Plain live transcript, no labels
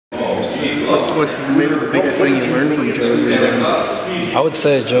What's maybe the biggest thing you learned from Josie? I would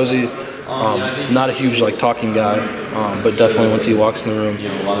say Josie, not a huge talking guy, but definitely once he walks in the room,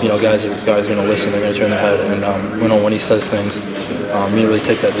 guys are going to listen, they're going to turn their head, and when he says things, you really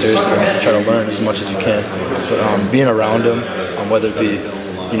take that seriously and try to learn as much as you can. But being around him, whether it be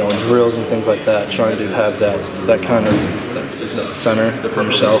in drills and things like that, trying to have that kind of that center for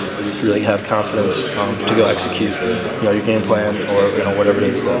himself, really have confidence to go execute your game plan or whatever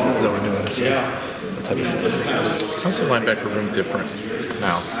it is that we're doing. So, that type of thing. How's the linebacker room different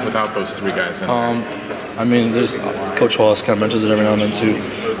now without those three guys in there? I mean, Coach Wallace kind of mentions it every now and then too.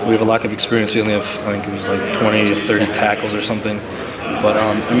 We have a lack of experience. We only have, I think it was 20 to 30 tackles or something. But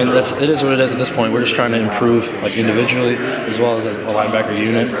I mean, it is what it is at this point. We're just trying to improve individually as well as a linebacker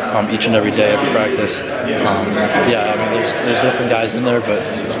unit each and every day, every practice. Yeah, I mean, there's different guys in there, but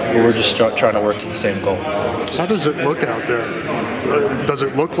we're just trying to work to the same goal. How does it look out there? Does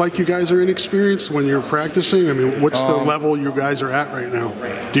it look like you guys are inexperienced when you're practicing? I mean, what's the level you guys are at right now,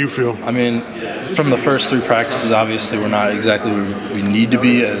 do you feel? I mean, from the first 3 practices, obviously we're not exactly where we need to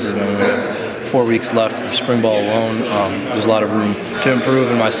be, as we have 4 weeks left of spring ball alone. There's a lot of room to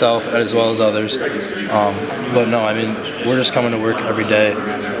improve in myself as well as others. But no, I mean, we're just coming to work every day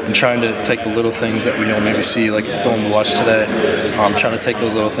and trying to take the little things that we maybe see like film we watched today, trying to take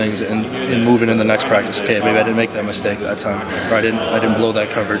those little things and move it in the next practice. Okay, maybe I didn't make that mistake that time, or I didn't blow that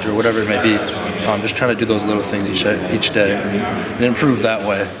coverage, or whatever it may be. Just trying to do those little things each day and improve that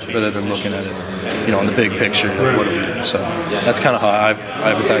way rather than looking at it, in the big picture. Like, what do we do? So that's kind of how I've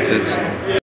attacked it. So.